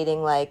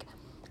creating like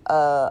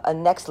a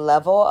next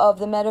level of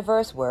the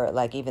metaverse where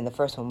like even the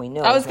first one we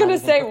know. I was going to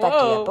say,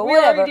 whoa, yet, but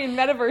we're already in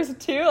Metaverse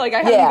 2? Like I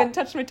haven't even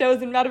touched my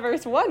toes in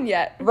Metaverse 1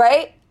 yet.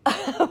 Right?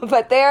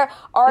 But they're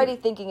already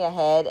thinking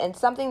ahead, and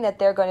something that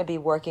they're going to be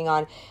working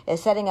on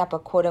is setting up a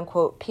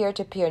quote-unquote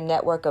peer-to-peer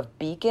network of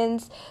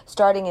beacons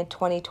starting in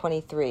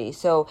 2023.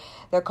 So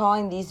they're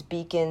calling these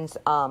beacons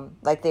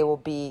like they will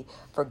be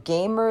for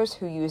gamers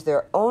who use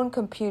their own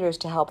computers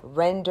to help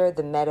render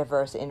the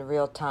metaverse in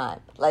real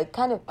time. Like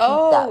kind of keep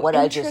that, what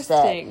I just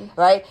said,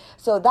 right?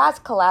 So that's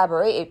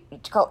collaborate.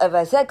 If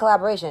I said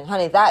collaboration,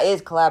 honey, that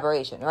is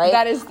collaboration, right?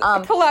 That is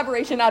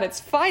collaboration at its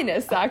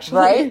finest, actually.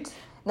 Right?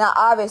 Now,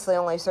 obviously,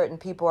 only certain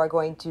people are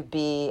going to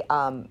be,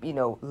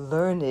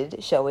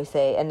 learned, shall we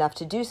say, enough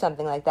to do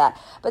something like that.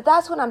 But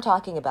that's what I'm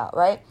talking about,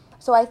 right?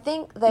 So I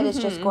think that it's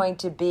just going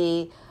to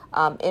be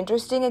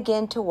interesting,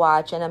 again, to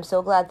watch. And I'm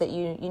so glad that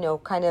you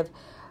kind of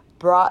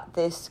brought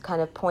this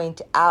kind of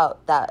point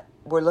out that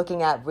we're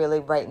looking at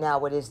really right now,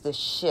 what is this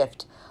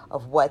shift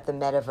of what the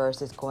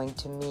metaverse is going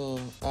to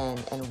mean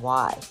and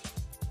why.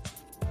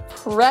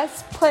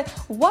 Press play.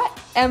 What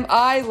am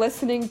I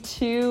listening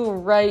to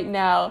right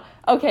now?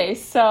 Okay,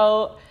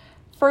 so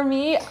for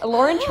me,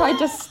 Lauren tried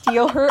to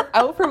steal her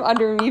out from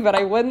under me, but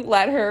I wouldn't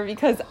let her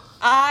because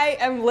I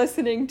am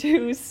listening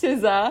to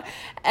SZA,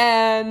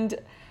 and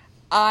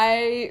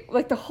I,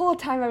 like, the whole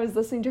time I was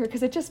listening to her,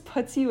 because it just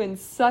puts you in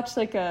such,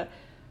 like, a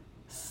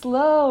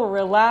slow,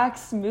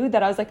 relaxed mood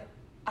that I was like,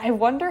 I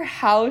wonder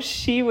how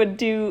she would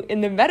do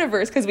in the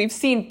metaverse, because we've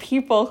seen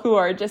people who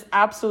are just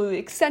absolutely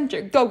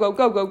eccentric, go, go,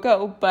 go, go,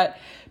 go. But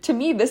to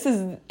me, this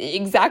is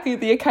exactly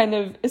the kind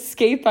of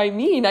escape I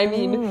mean. I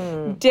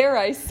mean, dare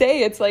I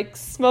say, it's like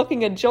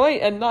smoking a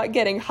joint and not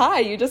getting high.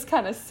 You just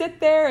kind of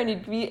sit there and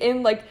you'd be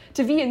in, like,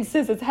 to be in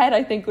SZA's head,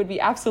 I think would be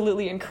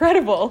absolutely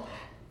incredible.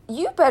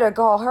 You better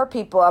call her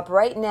people up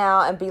right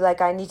now and be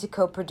like, I need to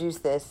co-produce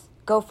this.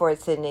 Go for it,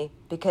 Sydney,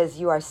 because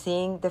you are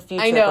seeing the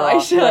future, I know, girl. I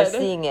should. You are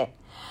seeing it.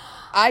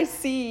 I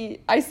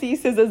see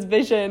SZA's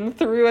vision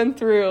through and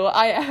through.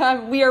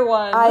 We are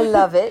one. I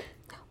love it.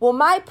 Well,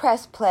 my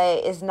press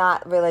play is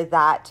not really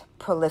that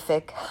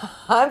prolific.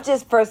 I'm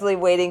just personally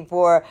waiting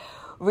for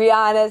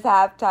Rihanna's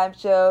halftime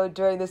show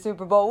during the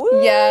Super Bowl.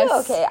 Woo! Yes.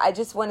 Okay, I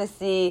just want to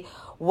see,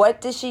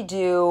 what does she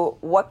do?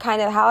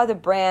 How are the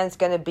brands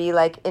going to be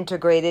like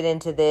integrated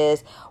into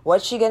this?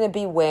 What's she going to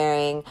be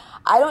wearing?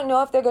 I don't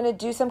know if they're going to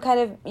do some kind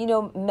of,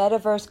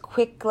 metaverse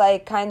quick,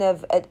 like kind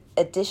of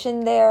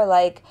addition there,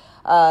 like,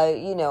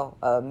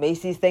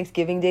 Macy's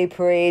Thanksgiving Day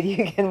Parade.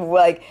 You can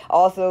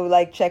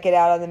also check it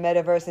out on the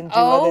metaverse and do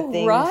other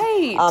things.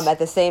 Right. At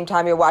the same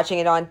time you're watching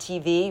it on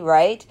TV,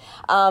 right?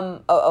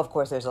 Of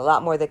course, there's a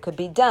lot more that could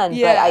be done,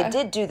 but I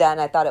did do that,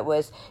 and I thought it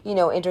was,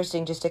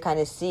 interesting just to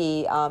kind of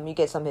see. You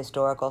get some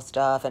historical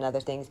stuff and other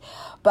things,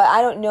 but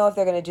I don't know if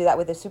they're going to do that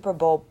with the Super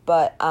Bowl.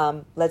 But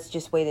let's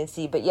just wait and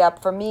see. But yeah,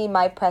 for me,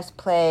 my press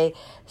play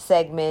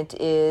segment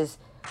is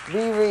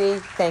Riri.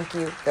 Thank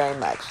you very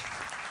much.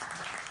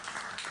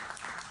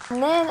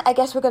 And then I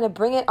guess we're going to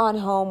bring it on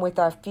home with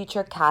our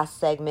future cast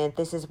segment.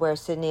 This is where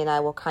Sydney and I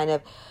will kind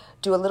of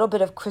do a little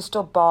bit of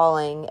crystal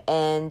balling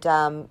and,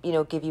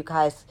 give you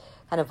guys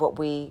kind of what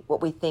we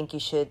think you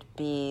should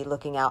be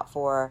looking out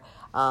for,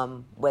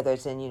 whether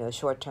it's in,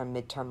 short term,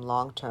 midterm,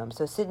 long term.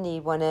 So Sydney,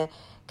 you want to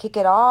kick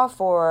it off,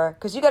 or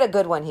because you got a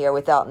good one here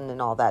with Elton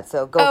and all that.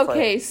 So go for it.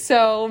 Okay,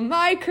 so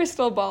my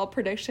crystal ball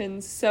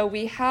predictions. So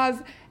we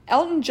have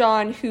Elton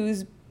John, who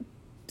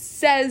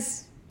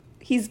says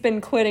he's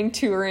been quitting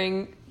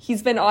touring.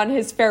 He's been on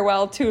his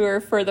farewell tour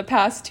for the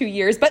past 2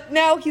 years, but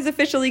now he's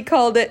officially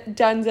called it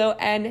donezo,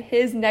 and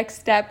his next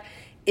step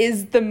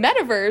is the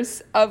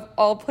Metaverse of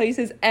all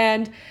places.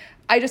 And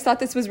I just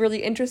thought this was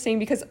really interesting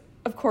because,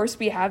 of course,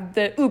 we have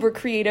the uber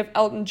creative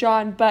Elton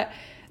John, but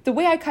the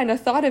way I kind of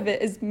thought of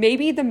it is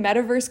maybe the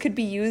Metaverse could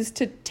be used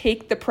to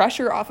take the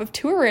pressure off of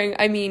touring.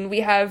 I mean, we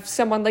have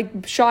someone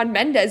like Shawn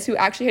Mendes who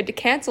actually had to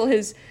cancel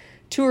his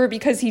tour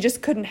because he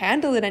just couldn't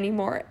handle it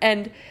anymore.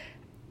 And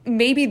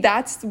maybe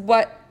that's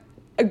what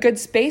a good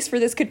space for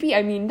this could be.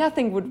 I mean,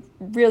 nothing would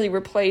really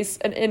replace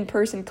an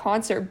in-person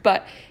concert,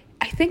 but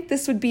I think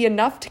this would be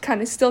enough to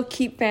kind of still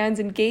keep fans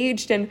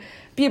engaged and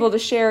be able to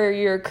share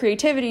your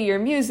creativity, your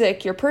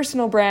music, your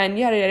personal brand,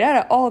 yada, yada,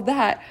 yada, all of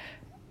that,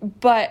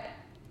 but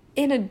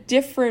in a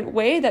different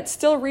way that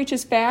still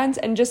reaches fans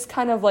and just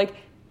kind of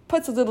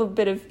puts a little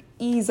bit of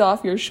ease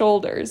off your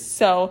shoulders.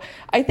 So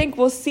I think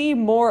we'll see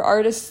more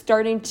artists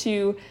starting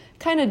to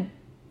kind of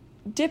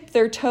dip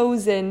their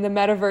toes in the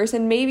metaverse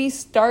and maybe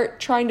start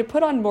trying to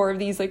put on more of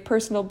these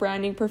personal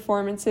branding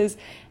performances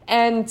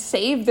and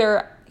save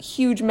their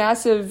huge,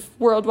 massive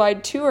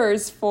worldwide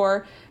tours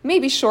for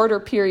maybe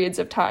shorter periods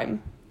of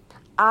time.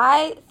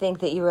 I think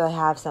that you really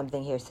have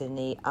something here,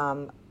 Sydney.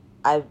 I'm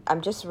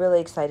just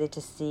really excited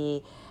to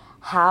see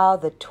how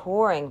the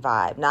touring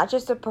vibe, not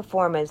just a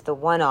performance, the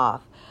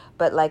one-off,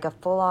 but a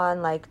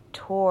full-on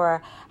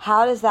tour,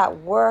 how does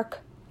that work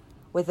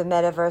with the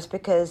metaverse?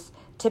 Because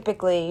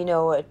typically,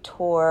 a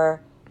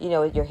tour,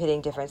 you're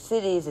hitting different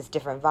cities, it's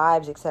different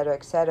vibes, et cetera,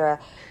 et cetera.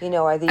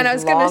 Are these and I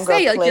was longer gonna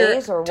say,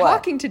 plays you're or what?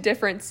 talking to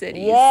different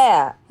cities.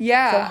 Yeah.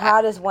 Yeah. So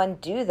how does one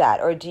do that?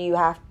 Or do you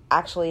have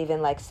actually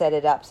even set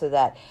it up so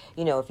that,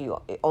 if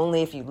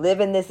you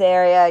live in this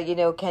area,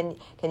 can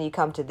you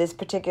come to this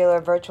particular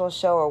virtual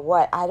show or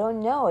what? I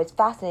don't know. It's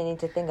fascinating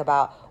to think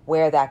about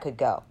where that could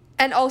go.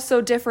 And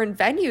also different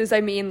venues.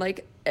 I mean,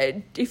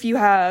 if you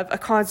have a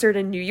concert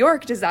in New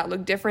York, does that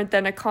look different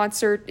than a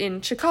concert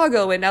in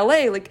Chicago, in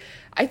LA?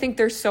 I think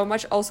there's so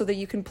much also that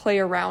you can play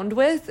around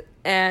with,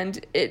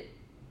 and it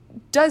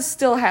does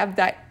still have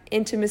that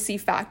intimacy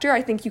factor.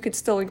 I think you could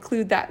still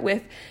include that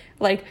with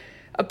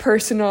a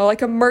personal,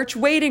 a merch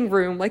waiting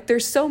room.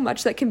 There's so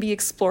much that can be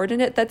explored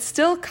in it that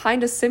still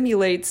kind of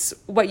simulates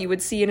what you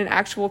would see in an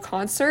actual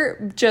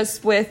concert,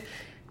 just with,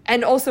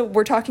 and also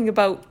we're talking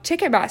about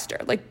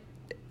Ticketmaster.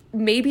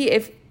 Maybe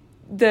if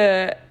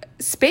the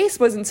space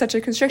wasn't such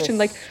a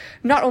constriction,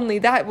 not only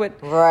that would...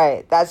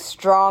 Right, that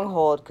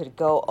stronghold could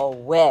go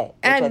away, which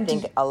and I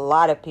think a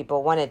lot of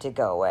people wanted to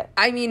go away.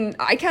 I mean,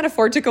 I can't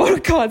afford to go to a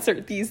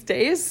concert these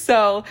days,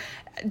 so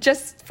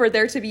just for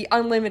there to be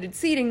unlimited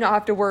seating, not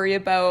have to worry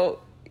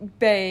about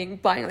buying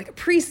a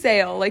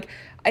pre-sale,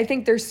 I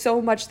think there's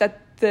so much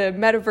that the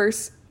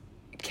metaverse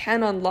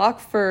can unlock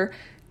for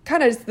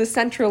kind of the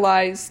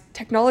centralized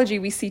technology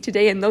we see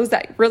today and those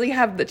that really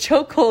have the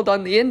chokehold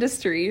on the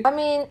industry. I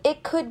mean,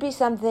 it could be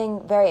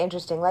something very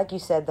interesting. Like you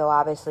said, though,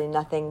 obviously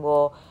nothing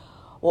will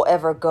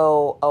ever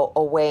go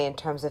away in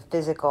terms of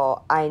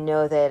physical. I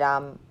know that,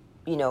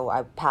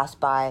 I passed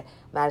by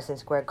Madison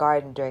Square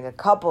Garden during a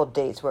couple of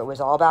dates where it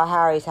was all about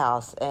Harry's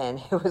house and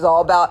it was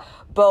all about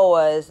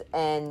boas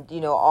and,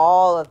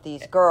 all of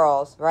these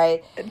girls,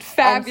 right? And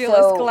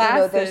fabulous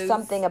glasses. There's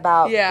something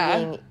about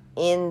being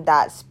in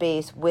that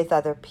space with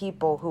other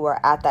people who are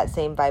at that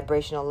same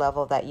vibrational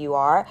level that you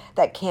are,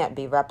 that can't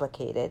be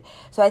replicated.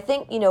 So I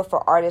think,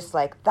 for artists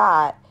like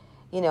that,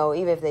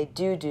 even if they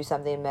do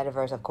something in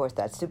Metaverse, of course,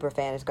 that super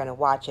fan is going to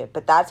watch it,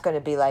 but that's going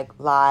to be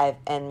live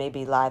and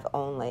maybe live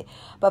only.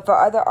 But for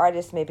other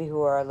artists maybe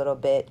who are a little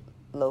bit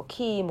low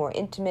key, more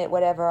intimate,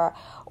 whatever,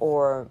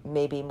 or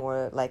maybe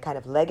more like kind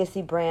of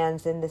legacy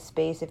brands in the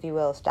space, if you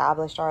will,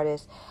 established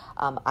artists,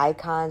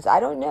 icons. I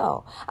don't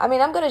know. I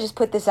mean, I'm going to just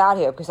put this out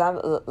here because I'm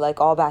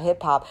like all about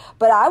hip hop,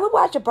 but I would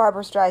watch a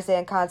Barbara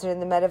Streisand concert in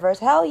the metaverse.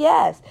 Hell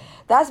yes.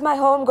 That's my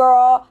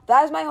homegirl.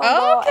 That's my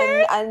homegirl.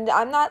 Okay. And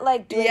I'm not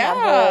like doing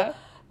that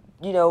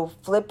whole,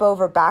 flip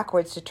over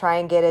backwards to try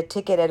and get a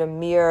ticket at a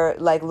mere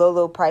like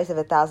low price of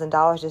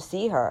 $1,000 to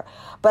see her.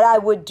 But I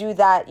would do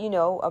that, a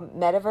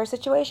metaverse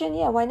situation.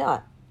 Yeah, why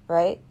not?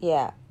 Right?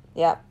 Yeah.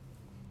 Yep.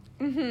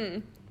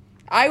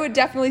 I would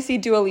definitely see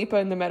Dua Lipa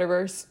in the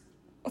metaverse.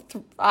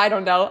 I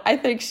don't know. I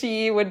think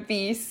she would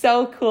be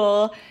so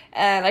cool.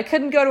 And I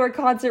couldn't go to her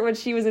concert when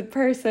she was in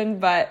person,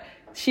 but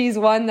she's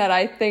one that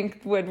I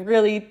think would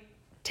really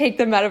take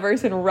the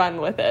metaverse and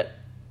run with it.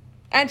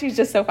 And she's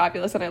just so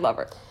fabulous, and I love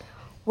her.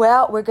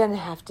 Well, we're going to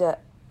have to...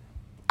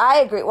 I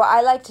agree. Well,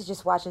 I like to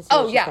just watch and see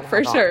what she's going to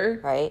have sure.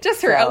 on, right?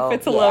 Just her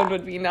outfits alone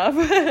would be enough.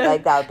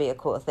 Like, that would be a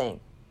cool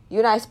thing. You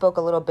and I spoke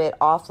a little bit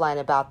offline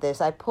about this.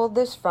 I pulled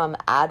this from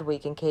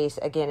Adweek in case,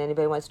 again,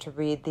 anybody wants to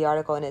read the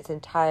article in its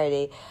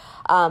entirety.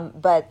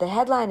 But the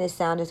headline is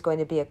sound is going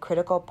to be a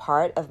critical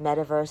part of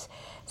metaverse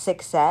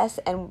success.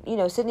 And,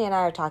 Sydney and I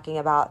are talking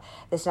about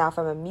this now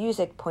from a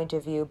music point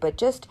of view, but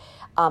just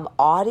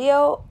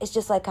audio is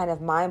just like kind of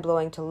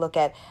mind-blowing to look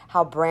at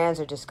how brands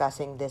are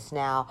discussing this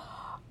now.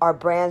 Are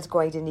brands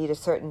going to need a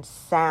certain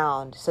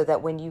sound so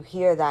that when you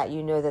hear that,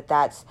 you know that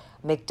that's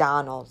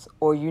McDonald's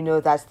or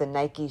that's the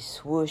Nike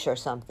swoosh or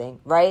something,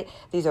 right?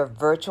 These are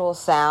virtual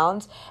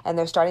sounds, and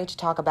they're starting to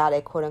talk about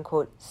a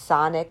quote-unquote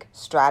sonic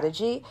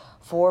strategy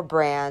for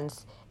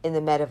brands in the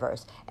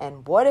metaverse.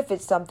 And what if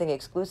it's something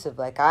exclusive,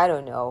 like, I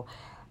don't know,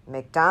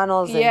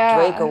 McDonald's and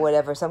Drake or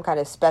whatever, some kind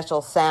of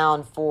special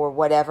sound for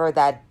whatever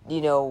that,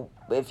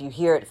 if you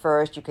hear it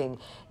first, you can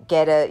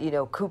get a,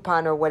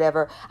 coupon or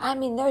whatever. I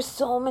mean, there's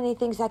so many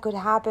things that could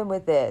happen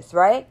with this,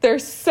 right?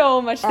 There's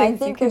so much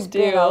things you can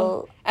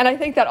do. And I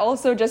think that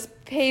also just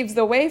paves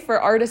the way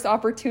for artist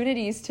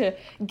opportunities to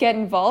get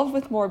involved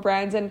with more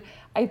brands. And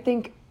I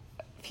think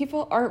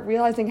people aren't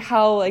realizing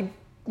how,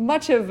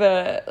 much of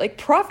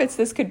profits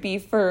this could be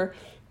for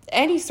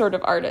any sort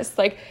of artist.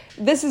 Like,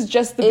 this is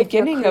just the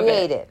beginning of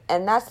it.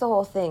 And that's the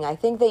whole thing. I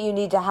think that you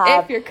need to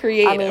have... If you're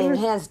creative. I mean,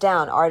 hands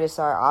down, artists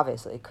are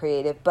obviously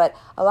creative. But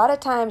a lot of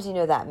times,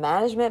 that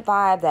management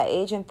vibe, that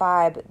agent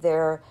vibe,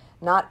 they're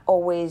not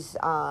always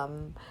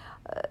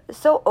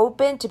so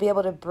open to be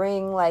able to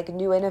bring,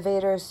 new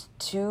innovators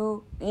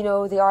to,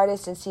 the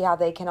artist and see how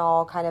they can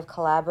all kind of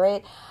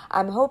collaborate.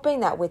 I'm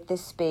hoping that with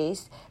this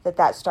space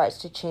that starts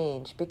to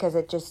change because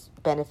it just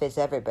benefits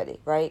everybody,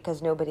 right?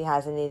 Because nobody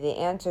has any of the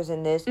answers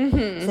in this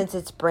since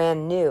it's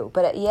brand new.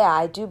 But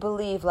I do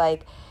believe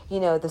the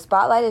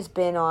spotlight has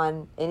been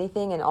on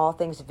anything and all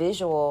things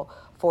visual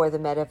for the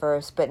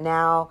metaverse, but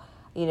now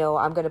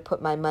I'm going to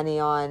put my money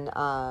on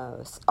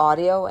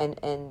audio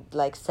and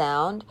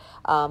sound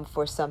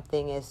for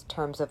something in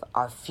terms of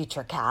our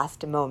future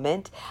cast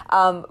moment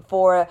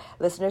for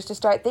listeners to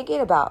start thinking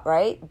about,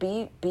 right?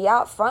 Be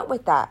out front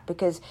with that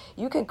because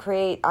you can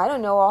create, I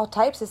don't know, all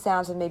types of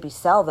sounds and maybe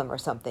sell them or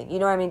something. You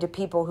know what I mean? To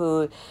people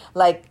who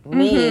like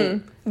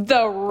me.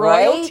 The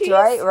royalties?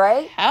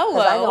 Right. Hello.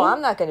 Because I know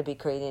I'm not going to be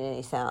creating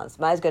any sounds.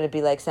 Mine's going to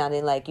be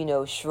sounding like,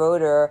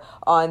 Schluter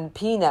on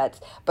Peanuts.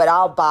 But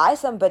I'll buy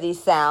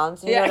somebody's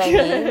sounds. You know what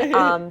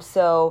I mean?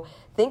 So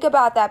think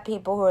about that,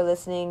 people who are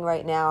listening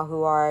right now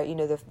who are,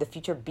 the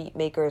future beat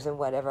makers and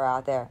whatever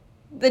out there.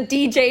 The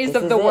DJs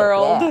of the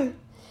world. Yeah.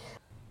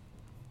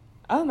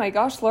 Oh my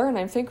gosh, Lauren,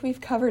 I think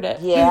we've covered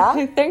it. Yeah?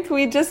 I think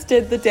we just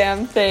did the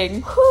damn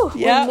thing. Whew,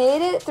 yep. We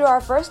made it through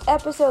our first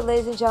episode,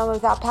 ladies and gentlemen,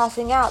 without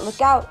passing out. Look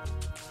out.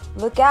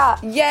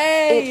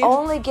 Yay! It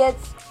only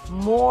gets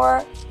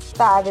more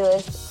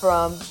fabulous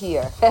from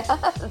here.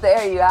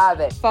 There you have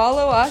it.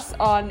 Follow us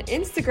on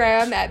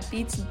Instagram at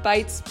Beats and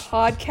Bytes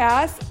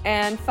Podcast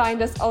and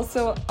find us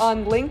also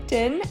on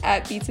LinkedIn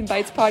at Beats and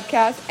Bytes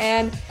Podcast,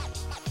 and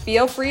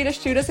feel free to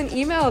shoot us an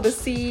email to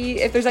see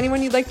if there's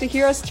anyone you'd like to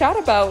hear us chat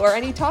about or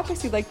any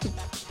topics you'd like to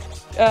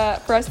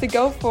for us to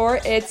go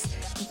for. It's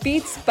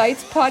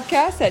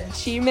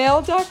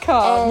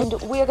beatsbytespodcast@gmail.com.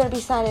 And we are going to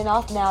be signing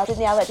off now.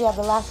 Sydney, I'll let you have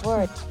the last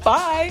word.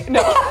 Bye.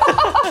 No.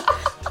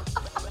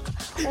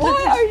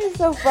 Why are you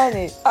so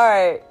funny? All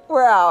right,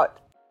 we're out.